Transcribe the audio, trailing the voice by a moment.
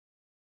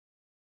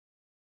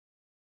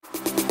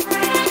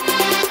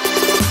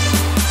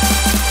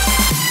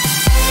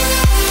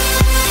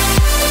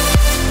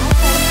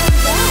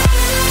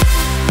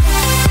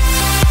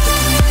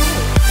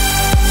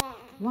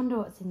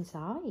what's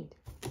inside.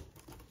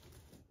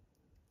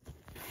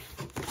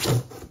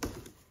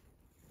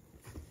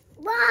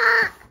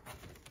 What?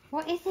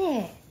 What is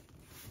it?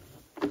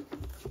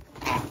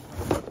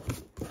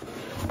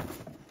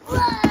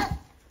 What?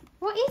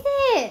 What is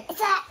it? It's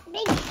a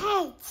big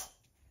head.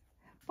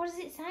 What does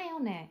it say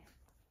on it?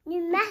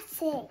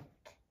 Pneumatic.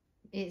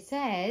 It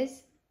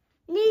says...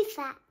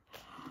 Nuvac.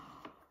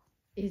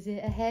 Is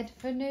it a head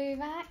for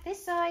Nuvac?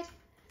 This side.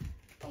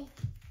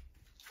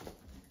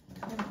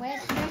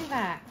 Where's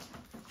Nuvac?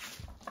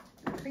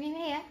 Bring him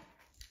here.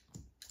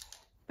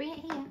 Bring it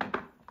here.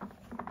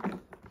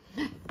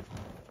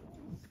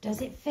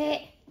 Does it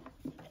fit?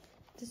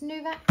 Does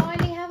Nuvac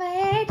finally have a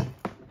head?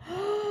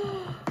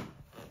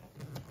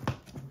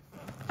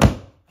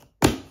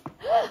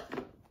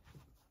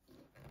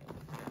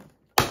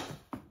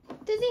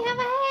 Does he have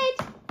a head?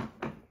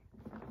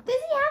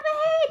 Does he have a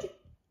head?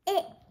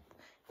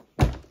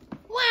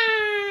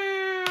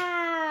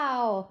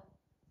 Wow!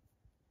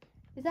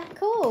 Is that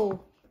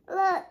cool?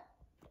 Look.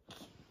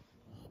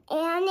 It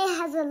only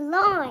has a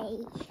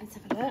line. Let's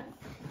have a look.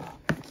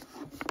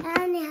 It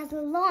only has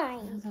a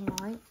line. There's a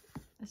light.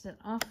 There's an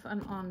off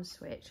and on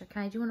switch.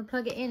 Okay, do you want to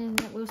plug it in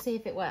and we'll see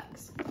if it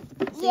works?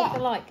 See if the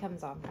light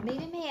comes on. Leave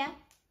him here.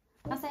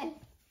 That's it.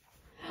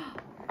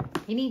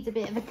 He needs a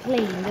bit of a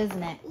clean,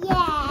 doesn't it?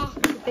 Yeah.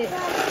 It's a bit,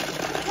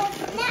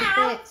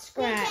 Now scratched.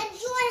 we can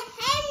join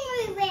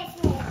Henry with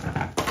him.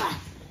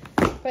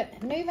 But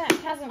Nuvac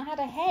hasn't had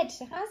a head,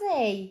 has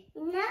he?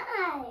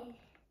 No.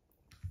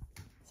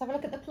 Let's have a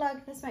look at the plug.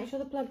 Let's make sure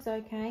the plug's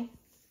okay.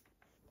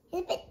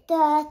 It's a bit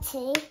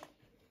dirty.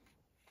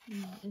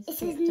 It's It a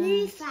says bit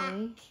Nuvac.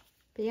 dirty.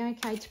 Be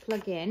okay to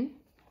plug in.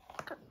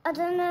 I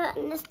don't know.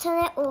 Let's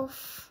turn it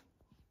off.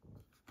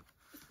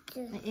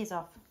 It is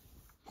off.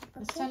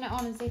 Let's turn it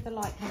on and see if the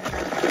light comes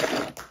on.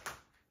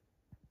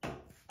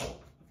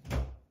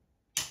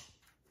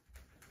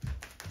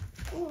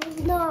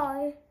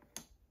 No.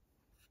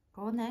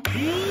 Go on then. Test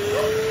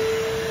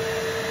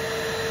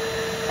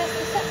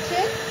the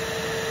suction.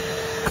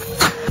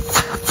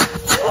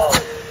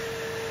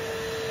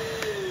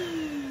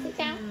 Sit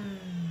down.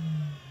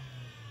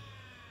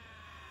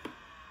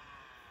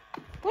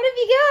 What have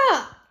you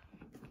got?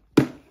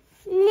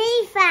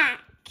 Nuvac.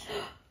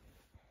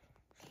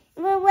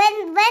 Well,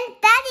 when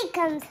Daddy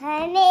comes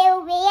home,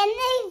 it'll be a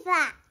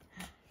Nuvac.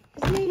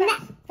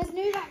 Has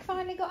Nuvac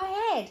finally got a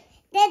head?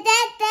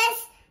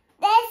 Let's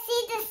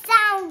see the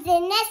sounds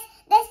in.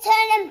 Let's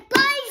turn them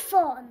both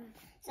on.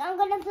 So I'm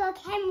gonna plug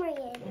Henry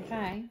in.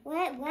 Okay.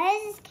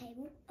 Where's this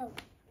cable? Oh,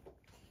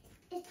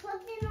 it's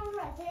plugged in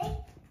already.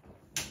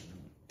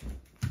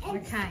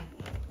 Okay.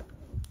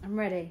 I'm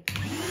ready.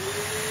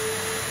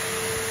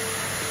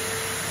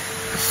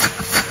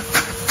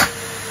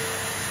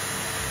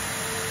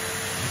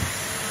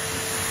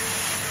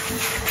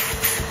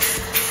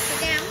 Sit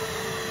down.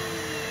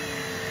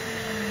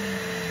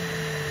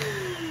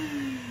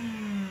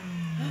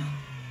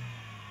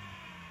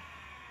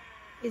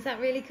 Is that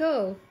really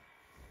cool?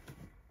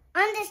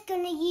 I'm just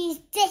gonna use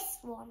this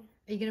one.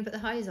 Are you going to put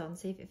the hose on,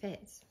 see if it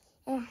fits?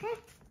 And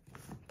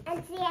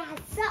see, it has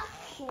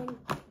suction.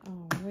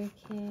 Oh,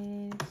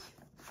 wicked.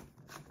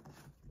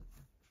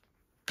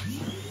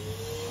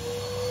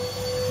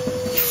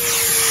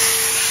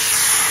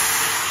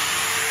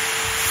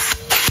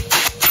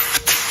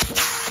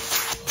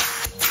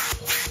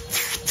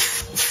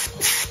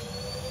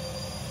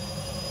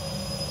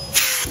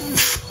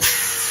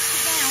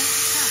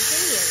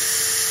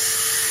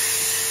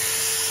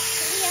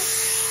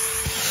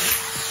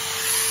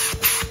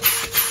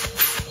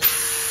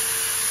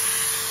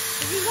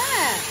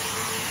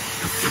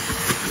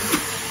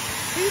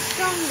 Who's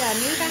stronger,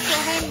 Nuvac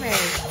or Henry?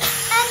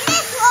 And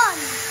this one.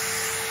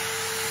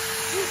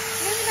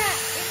 Nuvac,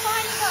 it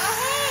finally got a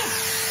head.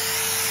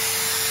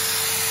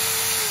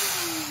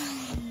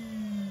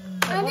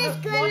 I'm just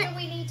What gonna do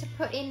we need to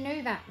put in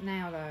Nuvac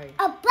now, though?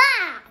 a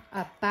bag.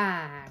 A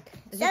bag.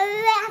 So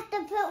we have to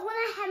put one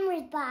of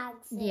Henry's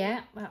bags in.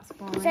 Yeah, that's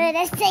fine. So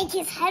let's take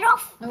his head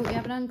off. Oh, we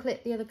haven't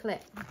unclipped the other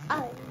clip.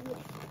 Oh, yeah.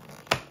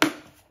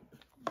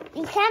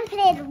 You can put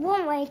it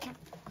one way,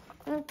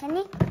 can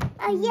you?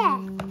 Oh, yeah.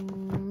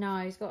 No,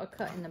 he's got a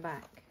cut in the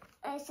back.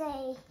 I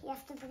say you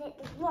have to put it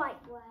the right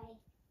way.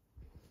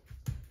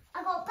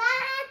 I got a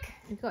bag.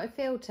 You've got a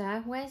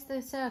filter. Where's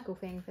the circle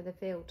thing for the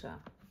filter?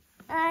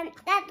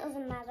 That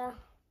doesn't matter.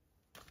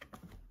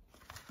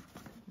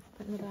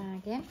 Put the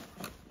bag in.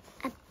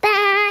 A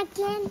bag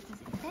in. Does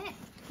it fit?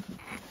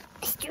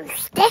 It's too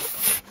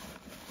stiff.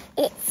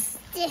 It's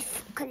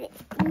stiff because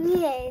it's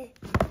new.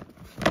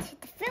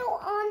 Put the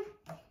filter on,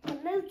 the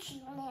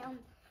motor on.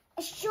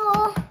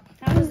 Sure.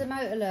 How does the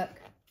motor look?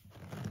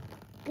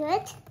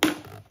 Good.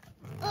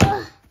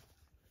 Ugh.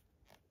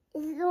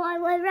 Is it the right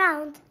way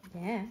round?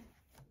 Yeah.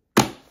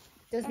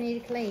 Does need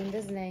a clean,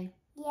 doesn't he?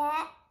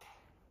 Yep.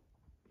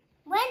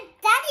 When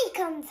Daddy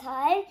comes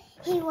home,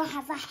 he will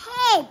have a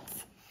head.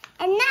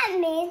 And that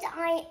means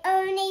I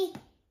only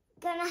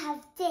gonna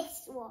have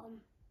this one.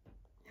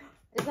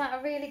 Is that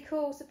a really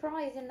cool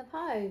surprise in the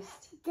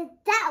post?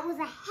 That was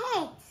a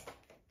head.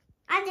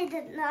 I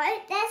didn't know.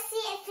 Let's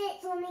see if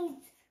it's on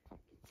these.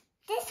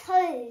 This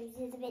hose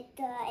is a bit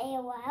dirty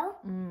as well.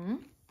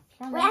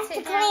 We have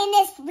to clean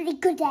this really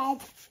good,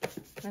 Ed.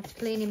 We have to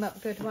clean him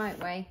up good, won't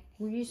we?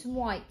 We'll use some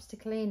wipes to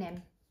clean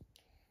him.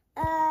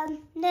 No,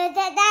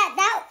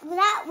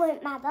 that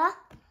won't matter.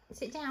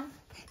 Sit down.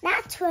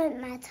 That won't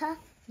matter.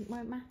 It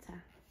won't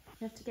matter.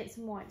 You have to get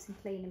some wipes and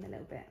clean him a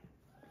little bit.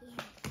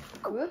 Yeah.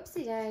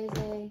 Whoopsie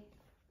daisy.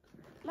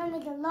 Mummy,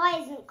 the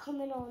light isn't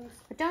coming on.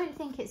 I don't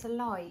think it's a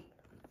light.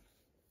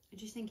 I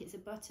just think it's a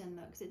button,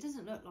 look, because it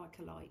doesn't look like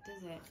a light,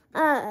 does it?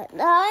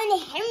 Only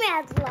Henry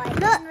has a light.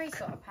 Look. Henry's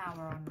got a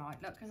power on light,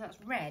 look, because that's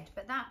red,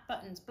 but that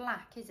button's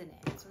black, isn't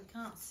it? So we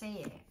can't see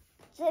it.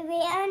 So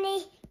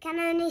we can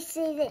only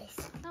see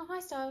this. Oh, hi,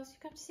 Styles. You've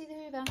come to see the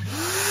Hoover.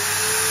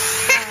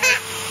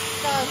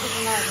 Styles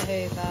doesn't like the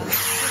Hoover.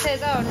 He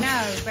says, oh,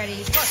 no, Freddie,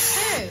 you've got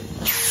two.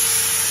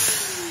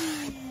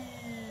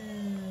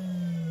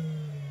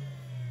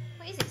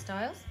 What is it,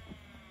 Styles?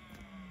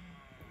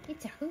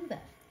 It's a Hoover.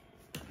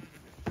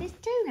 There's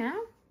two now.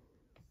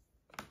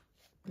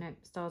 No,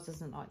 Styles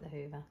doesn't like the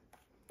Hoover.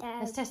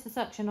 Let's test the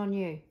suction on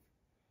you.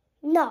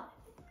 No.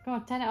 Come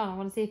on, turn it on. I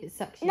want to see if it's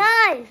suction. No.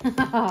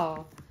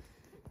 Oh.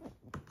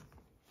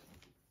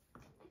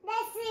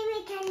 Let's see if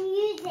we can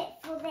use it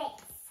for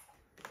this.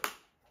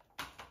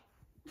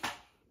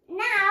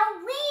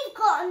 Now we've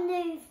got a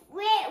new,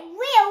 real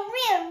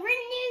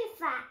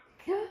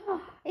Nuvac.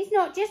 It's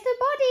not just a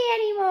body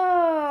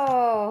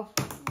anymore.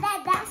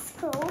 That's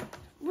cool.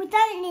 We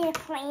don't need to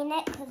clean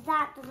it because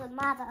that doesn't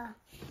matter.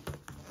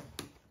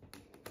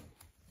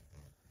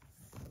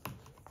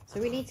 So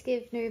we need to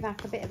give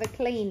Nuvac a bit of a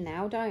clean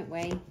now, don't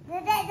we?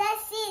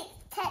 Let's see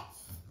it.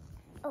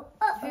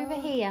 Over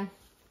here.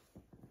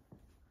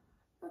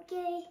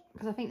 Okay.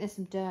 Because I think there's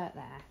some dirt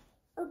there.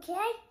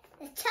 Okay.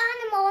 Let's turn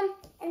them on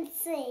and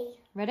see.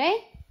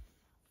 Ready?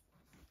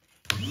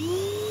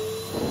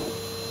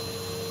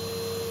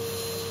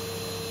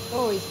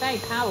 Oh, he's very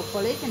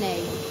powerful, isn't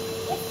he?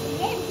 Yes, he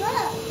is.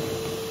 Look.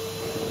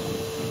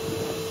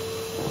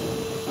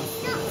 It's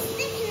not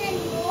sticking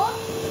anymore.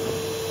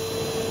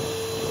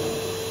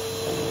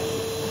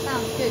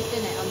 Sounds good,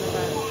 doesn't it, on the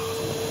road?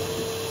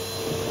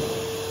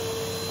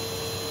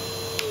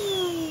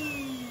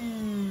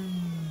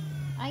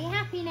 Are you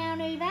happy now,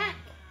 Nuvac?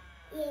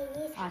 Yeah,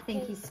 he's I think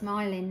happy. he's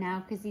smiling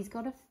now because he's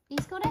got a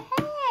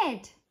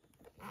head.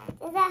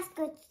 That's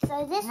good.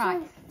 So this Right.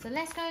 one. So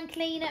let's go and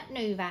clean up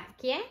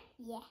Nuvac, yeah?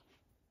 Yeah.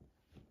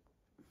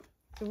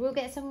 So we'll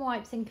get some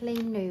wipes and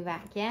clean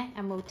Nuvac, yeah?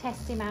 And we'll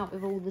test him out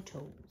with all the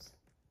tools.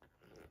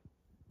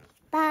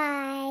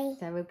 Bye.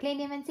 So we'll clean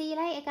him and see you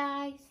later,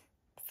 guys.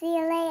 See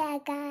you later,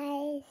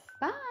 guys.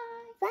 Bye.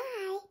 Bye.